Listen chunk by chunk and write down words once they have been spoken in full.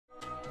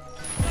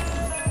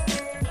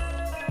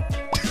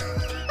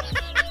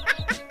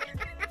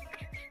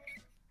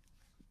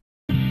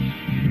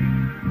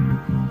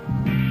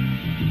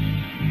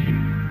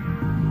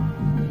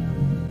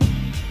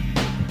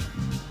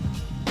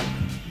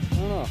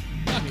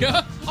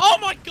Macca. Oh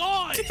my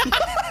god!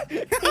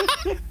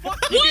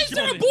 Why is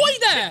there a boy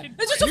there?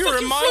 There's just a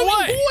fucking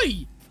floating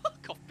boy.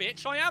 Fuck off,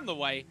 bitch! I am the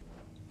way.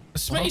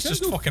 Smitty's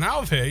just fucking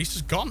out of here. He's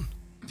just gone.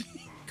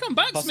 Come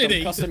back,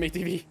 Smitty. Custom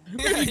ATV.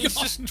 Yeah, he's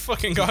just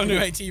fucking got a new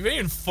ATV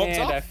and fucked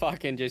And off. I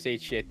fucking just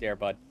ate shit there,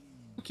 bud.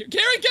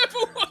 Kieran,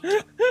 careful!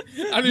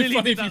 I'd be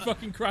funny if you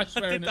fucking crashed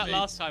I there. did that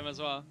last time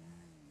as well.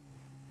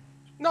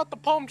 Not the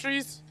palm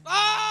trees.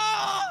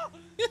 Ah!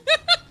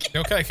 You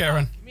okay,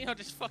 Kieran? Me, I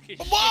just fucking.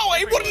 Wow,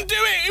 he wouldn't do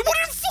it. He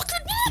wouldn't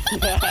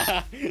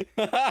fucking.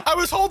 I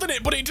was holding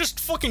it, but it just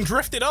fucking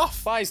drifted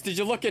off. BYZE, did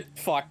you look at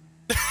fuck?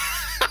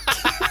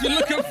 You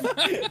look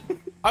at.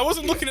 I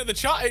wasn't looking at the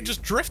chat. It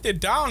just drifted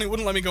down. It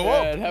wouldn't let me go Yeah,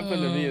 up. it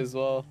happened to me as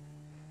well.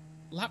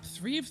 Lap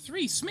 3 of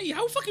 3. Smitty,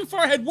 how fucking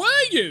far ahead were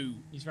you?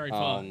 He's very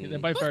far. They're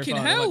both very Fucking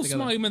far. hell,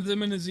 Smile and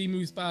them and Z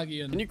Moose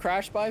Baggy and. Can you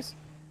crash, BYZE?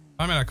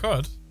 I mean, I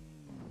could.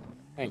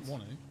 Thanks.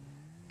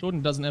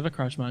 Jordan doesn't ever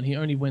crash, man. He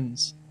only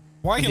wins.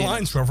 Why are you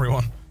lying to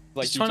everyone?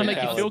 Like He's trying to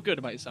make you feel good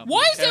about yourself.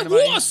 Why is there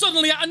water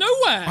suddenly out of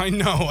nowhere? I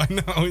know.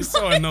 It's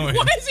so annoying.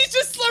 Why is he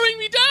just slowing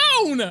me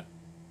down?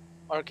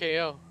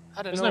 RKO.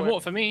 I don't There's know. no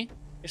water for me.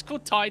 It's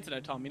called Tide today,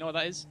 Tom. You know what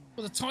that is?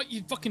 Well,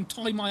 you fucking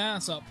tie my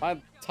ass up.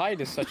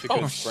 Tide is such a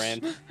good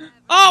brand.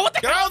 Oh, what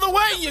the? Get out of the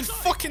way, you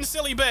fucking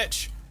silly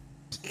bitch!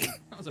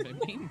 That was a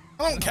bit mean.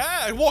 I don't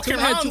care. Walking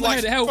around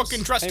like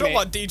fucking dressed up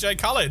like DJ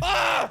Khaled.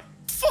 Ah!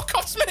 Fuck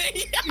off,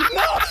 Smitty!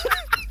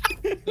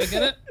 Did I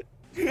get it?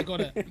 I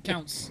got it. It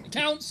counts. It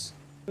counts.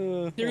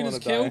 Kieran is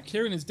kill.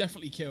 Kieran is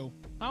definitely kill.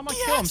 How am I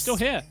kill? I'm still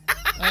here.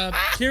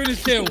 Kieran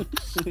is kill.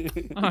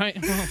 All right.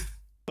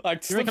 I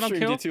streamed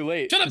you too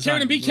late. Shut up,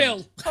 Kieran, and be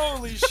kill.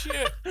 Holy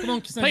shit. Come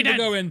on, Cassandra, we're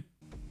going.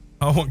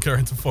 I want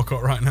Kieran to fuck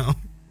up right now.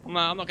 No,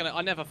 I'm not gonna.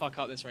 I never fuck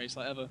up this race,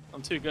 like ever.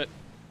 I'm too good.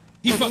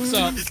 He fucks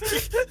up.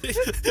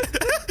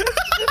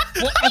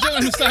 What? I don't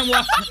understand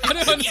what. I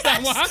don't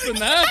understand what happened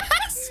there.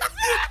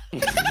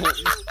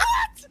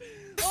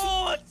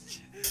 Oh.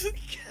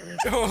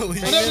 Holy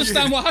I don't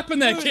understand what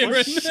happened there,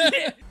 Kieran.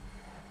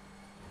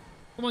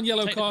 Come on,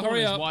 yellow car,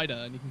 hurry up. Wider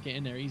and you can get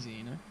in there easy,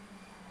 you know.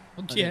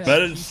 Yeah.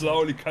 Better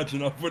slowly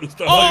catching up with the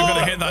stuff. Oh, you're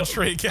gonna hit that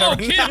tree, Kieran. Oh,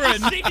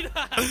 Kieran!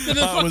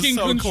 That was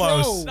so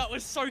close. That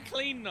was so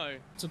clean, though.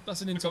 So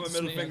that's an insult to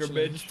middle me, finger,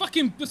 actually.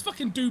 bitch. Just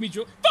fucking do me,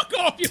 Joe. Fuck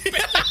off, you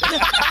bitch!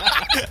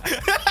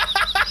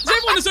 Does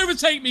everyone just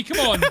overtake me? Come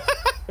on.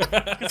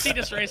 I can see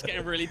this race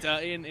getting really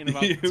dirty in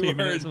about 2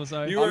 minutes or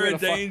so. You were in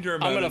danger,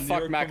 man. I'm gonna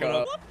fuck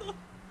Macca up.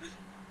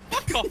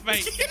 Fuck off,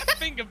 mate. Get your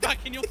finger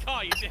back in your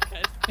car, you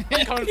dickhead.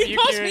 You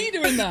passed me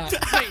doing that.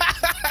 Mate,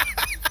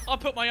 I'll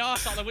put my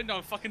ass out the window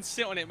and fucking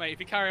sit on it, mate. If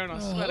you carry on, I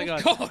swear to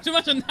God. God,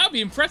 imagine that'd be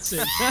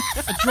impressive.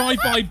 A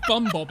drive-by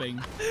bum bobbing.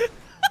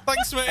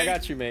 Thanks, mate. I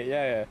got you, mate.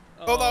 Yeah.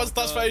 Oh,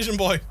 that's for Asian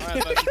boy.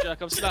 Alright, Virtue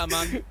Jack, I'm that,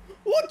 man.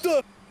 What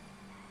the?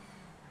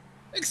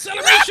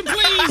 Acceleration,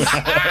 please!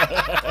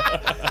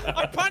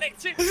 I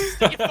panicked it.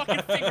 Stick your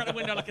fucking finger out the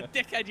window like a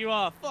dickhead you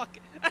are. Fuck.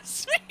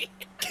 That's me.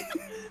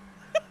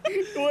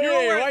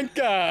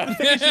 Wanka!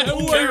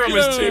 Kieran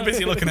was too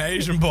busy looking at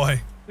Asian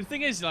boy. The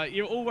thing is, like,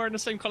 you're all wearing the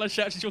same colour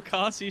shirts as your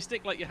car, so you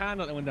stick like your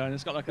hand out the window and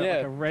it's got like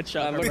a red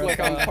shirt. I look like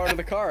I'm part of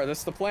the car.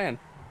 That's the plan.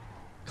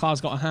 Car's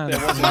got a hand.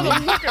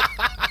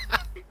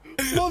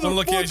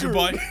 Unlucky Asian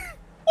boy.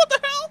 What the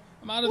hell?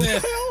 I'm out of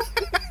there.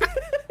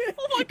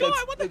 Oh my God!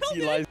 What the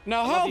hell? Dude?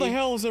 Now, how the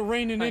hell is it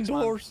raining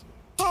indoors?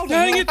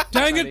 Dang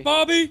it,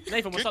 Bobby!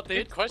 Nathan, what's up,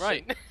 dude? Good question.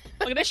 Right.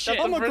 Look at this shit.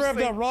 I'm gonna grab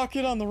that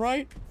rocket on the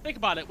right. Think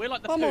about it. We're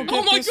like the poo.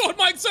 Oh my God,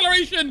 my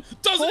acceleration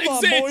doesn't Hold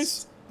on, exist!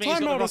 boys.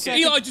 Time out a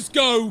second. Eli, just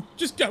go.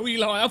 Just go,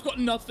 Eli. I've got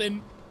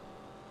nothing.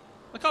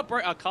 Look how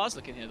bright our car's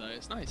looking here, though.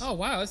 It's nice. Oh,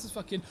 wow. This is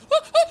fucking...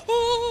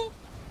 Right,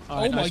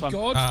 oh, my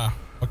God. Ah,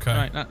 okay.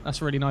 Right,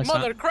 that's really nice.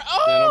 Mother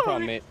Yeah, no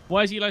problem, mate.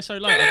 Why is Eli so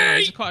low? I don't know.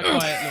 He's quite a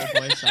quiet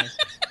little boy, so...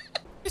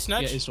 It's Yeah,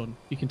 nice. it is, Jordan.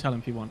 You can tell him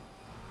if you want.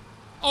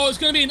 Oh, it's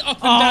going to be an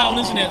up and down,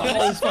 isn't it?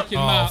 This is fucking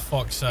Oh, map.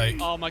 fuck's sake.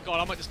 Oh my God,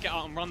 I might just get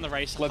out and run the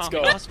race. Let's Can't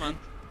go. be arsed, man.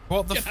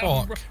 What the Get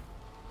out fuck?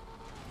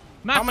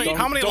 Matt, How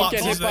many Don't laps get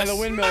is hit by the this?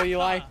 windmill,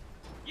 Eli.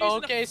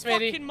 Okay, Using the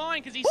Smitty. fucking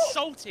mine because he's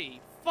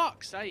salty.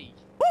 Fuck's sake.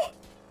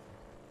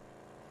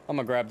 I'm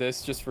gonna grab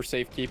this just for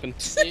safekeeping.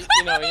 you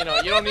know,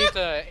 you don't need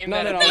to aim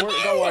No, that no, at no.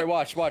 Don't worry.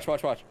 Watch.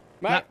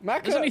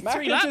 Macca there's only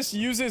 3 laps. just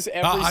uses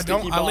every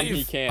sticky bomb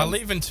he can. I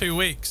leave in 2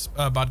 weeks,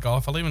 bad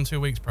golf. I leave in 2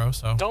 weeks, bro,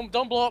 so. Don't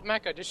blow up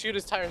Mecca. Just shoot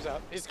his tires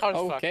out. His car's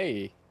fucked.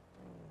 Okay.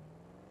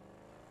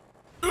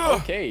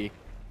 Ugh. Okay.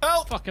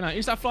 Help! Fucking hell.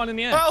 Who's that flying in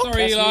the air? Help!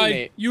 Sorry, That's me, Eli.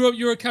 mate.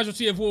 You're a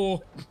casualty of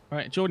war.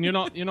 Right, Jordan,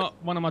 you're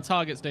not one of my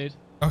targets, dude.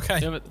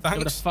 Okay, Whoever the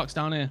thanks. fuck's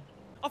down here?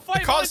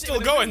 The car's still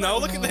going, though.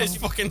 Look at this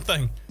fucking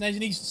thing.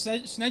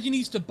 Snedgy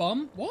needs to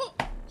bum?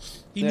 What?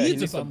 He Yeah,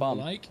 needs a bum,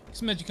 like.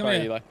 Snedgy, come Sorry,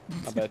 here. Eli.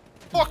 My bad.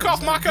 Fuck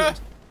off, Macca!